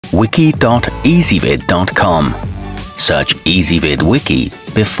wiki.ezvid.com. Search Ezvid Wiki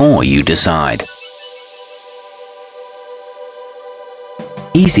before you decide.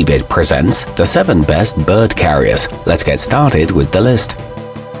 Ezvid presents the 7 best bird carriers. Let's get started with the list.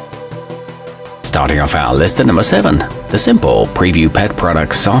 Starting off our list at number 7, the simple Prevue Pet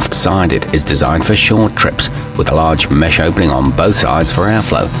Product Soft-Sided is designed for short trips with a large mesh opening on both sides for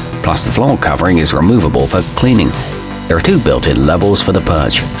airflow, plus the floor covering is removable for cleaning. There are 2 built-in levels for the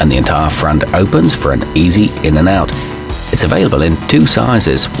perch, and the entire front opens for an easy in and out. It's available in 2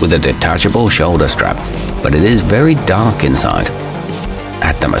 sizes with a detachable shoulder strap, but it is very dark inside.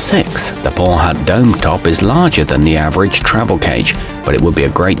 At number 6, the Paw Hut Dome Top is larger than the average travel cage, but it would be a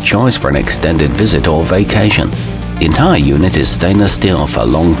great choice for an extended visit or vacation. The entire unit is stainless steel for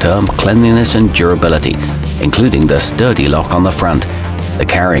long-term cleanliness and durability, including the sturdy lock on the front. The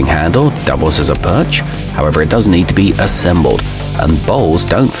carrying handle doubles as a perch, however it does need to be assembled, and bowls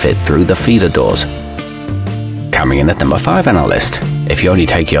don't fit through the feeder doors. Coming in at number 5 on our list, if you only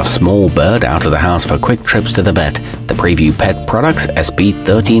take your small bird out of the house for quick trips to the vet, the Prevue Pet Products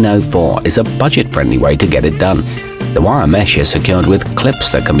SP1304 is a budget-friendly way to get it done. The wire mesh is secured with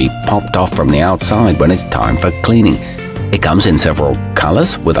clips that can be popped off from the outside when it's time for cleaning. It comes in several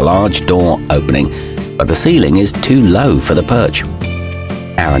colors with a large door opening, but the ceiling is too low for the perch.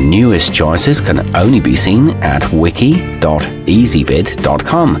 Our newest choices can only be seen at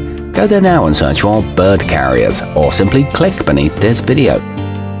wiki.ezvid.com. Go there now and search for bird carriers, or simply click beneath this video.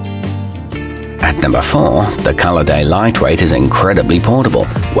 At number 4, the colorday Lightweight is incredibly portable,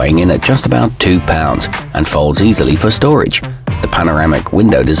 weighing in at just about 2 pounds, and folds easily for storage. The panoramic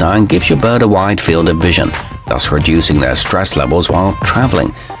window design gives your bird a wide field of vision, thus reducing their stress levels while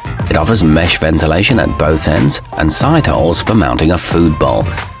traveling. It offers mesh ventilation at both ends and side holes for mounting a food bowl.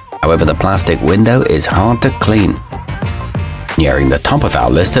 However, the plastic window is hard to clean. Nearing the top of our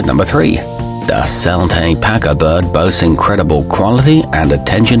list at number 3, the celltei pak-o-bird boasts incredible quality and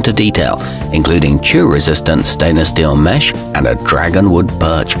attention to detail, including chew-resistant stainless steel mesh and a dragonwood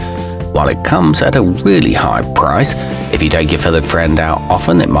perch. While it comes at a really high price, if you take your feathered friend out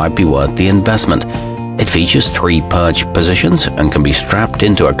often, it might be worth the investment. It features 3 perch positions and can be strapped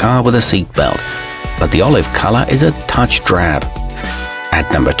into a car with a seatbelt, but the olive color is a touch drab. At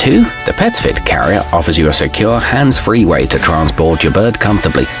number 2, the petsfit carrier offers you a secure, hands-free way to transport your bird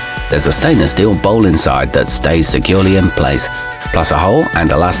comfortably. There's a stainless steel bowl inside that stays securely in place, plus a hole and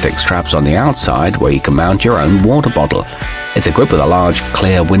elastic straps on the outside where you can mount your own water bottle. It's equipped with a large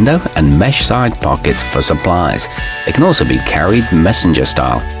clear window and mesh side pockets for supplies. It can also be carried messenger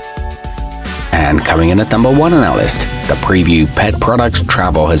style. And coming in at number 1 on our list, the Prevue Pet Products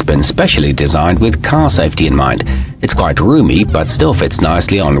Travel has been specially designed with car safety in mind. It's quite roomy, but still fits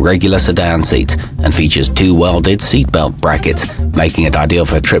nicely on regular sedan seats, and features 2 welded seatbelt brackets, making it ideal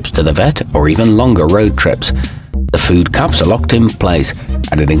for trips to the vet or even longer road trips. The food cups are locked in place,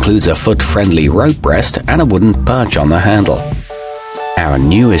 and it includes a foot-friendly rope rest and a wooden perch on the handle. Our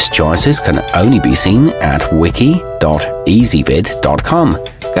newest choices can only be seen at wiki.ezvid.com.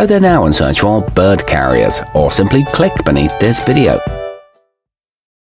 Go there now and search for bird carriers, or simply click beneath this video.